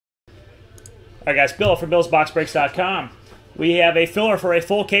Alright guys, Bill from BillsBoxBreaks.com. We have a filler for a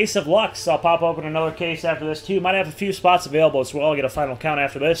full case of Luxe. I'll pop open another case after this too. Might have a few spots available as well. I'll get a final count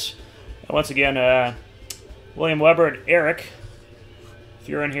after this. And once again, William Weber and Eric. If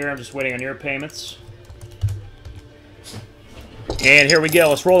you're in here, I'm just waiting on your payments. And here we go.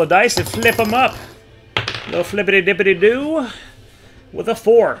 Let's roll the dice and flip them up. Little flippity-dippity-doo with a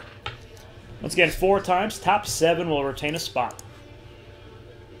 4. Once again, 4 times. Top 7 will retain a spot.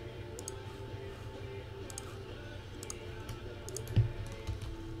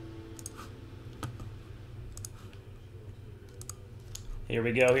 Here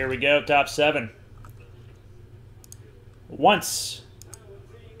we go, here we go. Top 7. Once,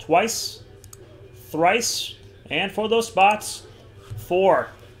 twice, thrice, and for those spots, 4.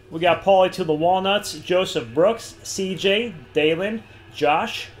 We got Paulie to the Walnuts, Joseph Brooks, CJ, Dalen,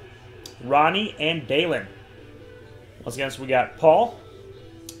 Josh, Ronnie, and Dalen. Once again, so we got Paul,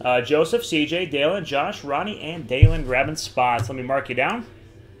 Joseph, CJ, Dalen, Josh, Ronnie, and Dalen grabbing spots. Let me mark you down.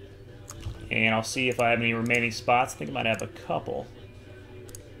 And I'll see if I have any remaining spots. I think I might have a couple.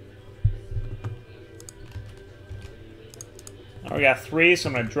 We got 3, so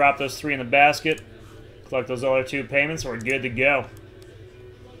I'm going to drop those 3 in the basket. Collect those other 2 payments, and we're good to go.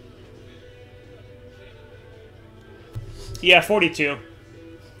 Yeah, 42.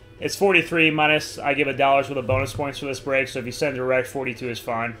 It's 43 minus, I give $1 worth of bonus points for this break, so if you send direct, 42 is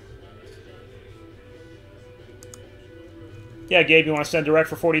fine. Yeah, Gabe, you want to send direct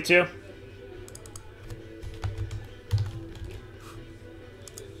for 42?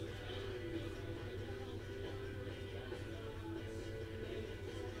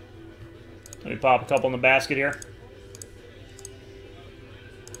 Let me pop a couple in the basket here.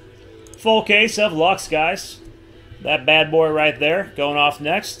 Full case of Luxe, guys. That bad boy right there going off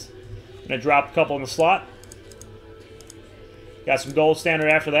next. Gonna drop a couple in the slot. Got some gold standard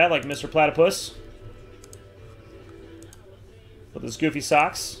after that, like Mr. Platypus. With his goofy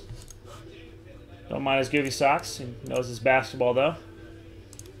socks. Don't mind his goofy socks. He knows his basketball, though.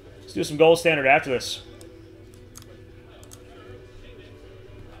 Let's do some gold standard after this.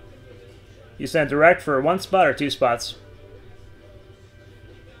 You sent direct for 1 spot or 2 spots?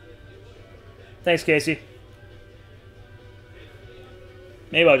 Thanks, Casey.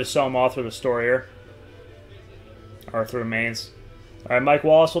 Maybe I'll just sell them all through the store here. Or through mains. Alright, Mike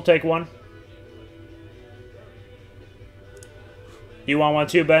Wallace will take 1. You want 1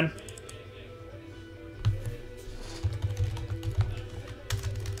 too, Ben?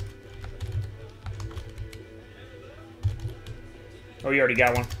 Oh, you already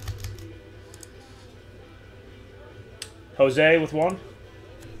got 1. Jose with 1.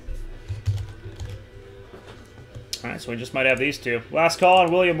 Alright, so we just might have these 2. Last call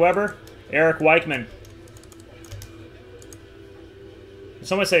on William Weber, Eric Weichman. Did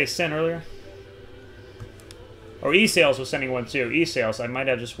someone say sent earlier? Or E-Sales was sending 1 too. E-Sales, I might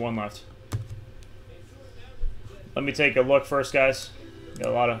have just 1 left. Let me take a look first, guys. Got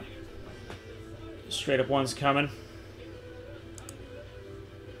a lot of straight up ones coming.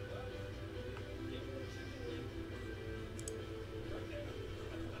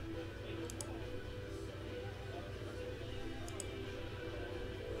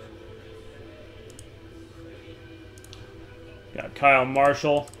 Got Kyle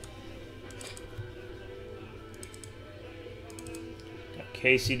Marshall. Got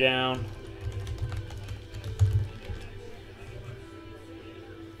Casey down.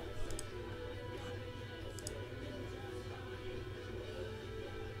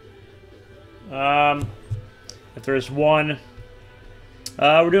 If there's 1,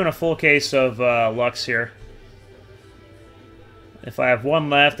 we're doing a full case of Luxe here. If I have 1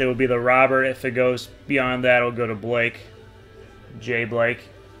 left, it will be the Robert. If it goes beyond that, it'll go to Blake. Jay Blake.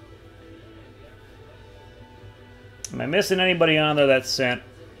 Am I missing anybody on there that's sent?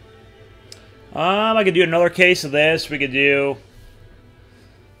 I could do another case of this. We could do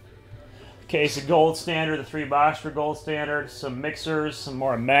a case of Gold Standard, the 3 box for Gold Standard, some mixers, some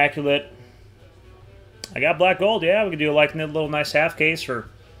more Immaculate. I got Black Gold, yeah. We could do like a little nice half case for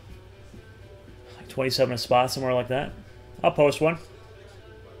like 27 a spot, somewhere like that. I'll post 1.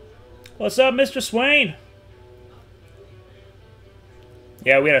 What's up, Mr. Swain?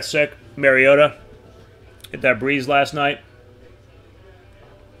 Yeah, we had a sick Mariota. Hit that breeze last night.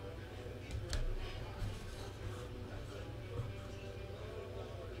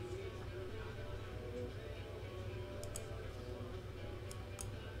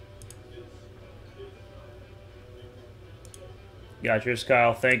 Got yours,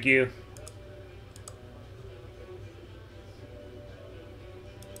 Kyle. Thank you.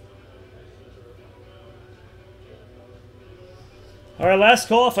 All right, last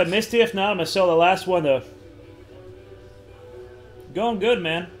call. If I missed it, if not, I'm gonna sell the last one though. Going good,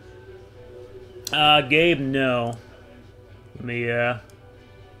 man. Gabe, no. Let me,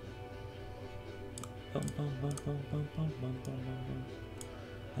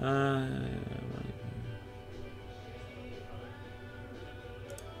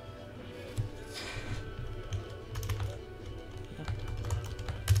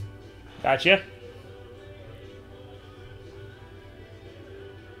 Gotcha.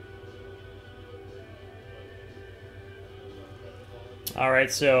 All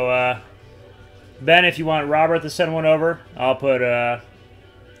right, so Ben, if you want Robert to send one over, I'll put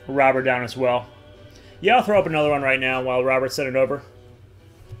Robert down as well. Yeah, I'll throw up another one right now while Robert sent it over.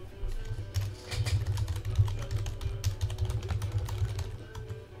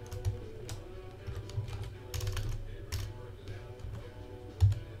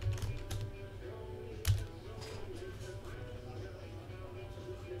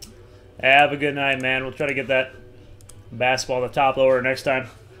 Have a good night, man. We'll try to get that basketball the top lower next time.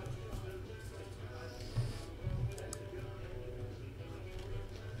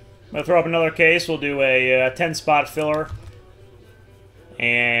 I'm going to throw up another case. We'll do a 10-spot filler.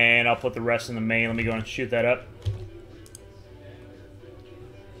 And I'll put the rest in the main. Let me go and shoot that up.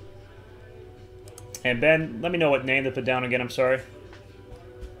 And Ben, let me know what name to put down again. I'm sorry.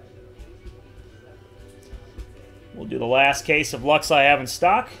 We'll do the last case of Luxe I have in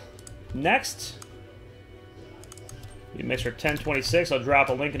stock. Next, you mixer 1026. I'll drop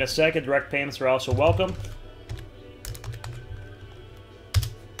a link in a second. Direct payments are also welcome.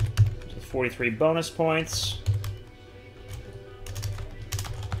 43 bonus points.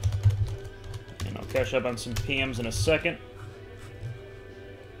 And I'll catch up on some PMs in a second.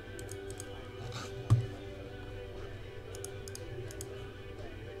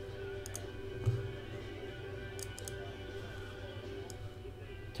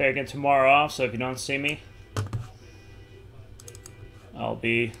 Taking tomorrow off, so if you don't see me, I'll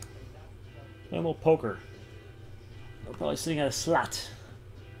be playing a little poker. I'm probably sitting at a slot.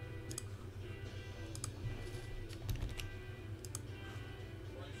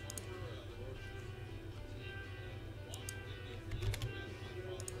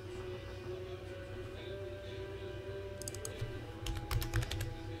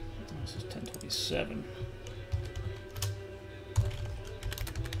 This is 1027.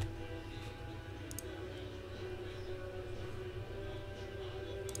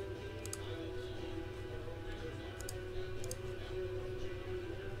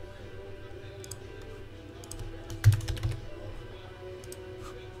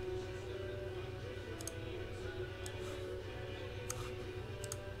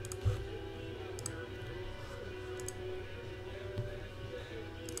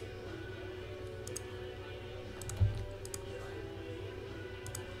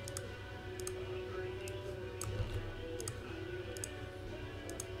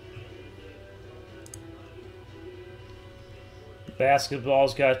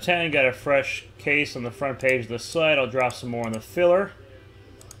 Basketball's got 10, got a fresh case on the front page of the site. I'll drop some more on the filler.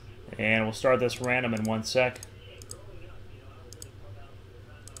 And we'll start this random in 1 sec.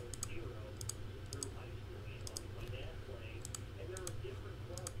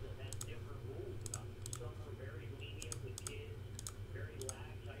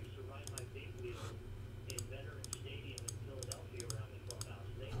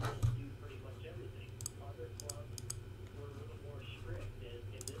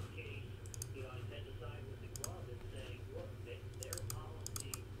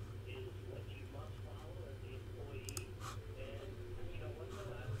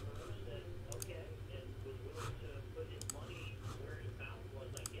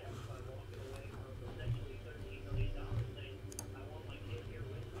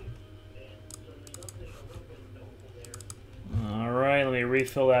 Let me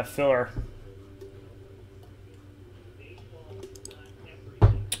refill that filler.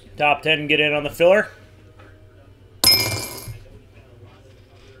 Top 10 get in on the filler.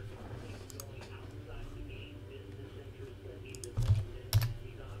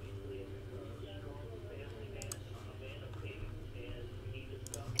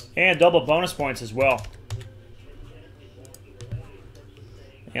 And double bonus points as well.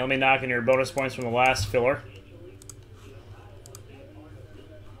 And let me knock in your bonus points from the last filler.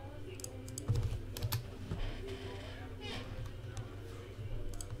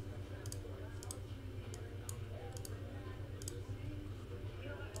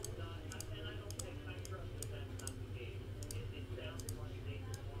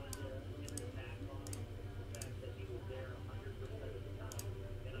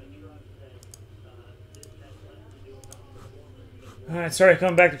 All right, sorry,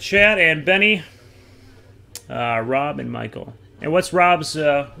 coming back to chat. And Benny, Rob, and Michael. And what's Rob's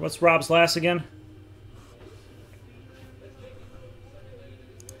last again?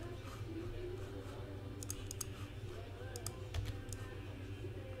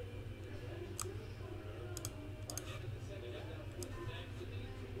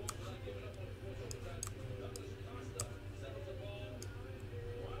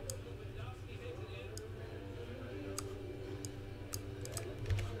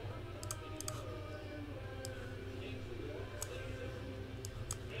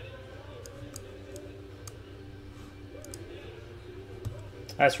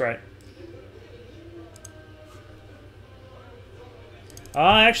 That's right.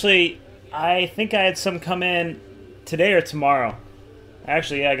 Actually, I think I had some come in today or tomorrow.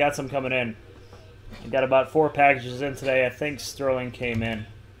 Actually, yeah, I got some coming in. I got about 4 packages in today. I think Sterling came in.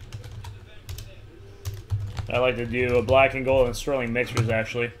 I like to do a black and gold and Sterling mixers,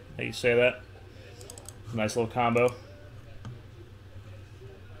 actually. How you say that? Nice little combo.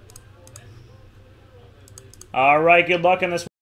 All right, good luck on this.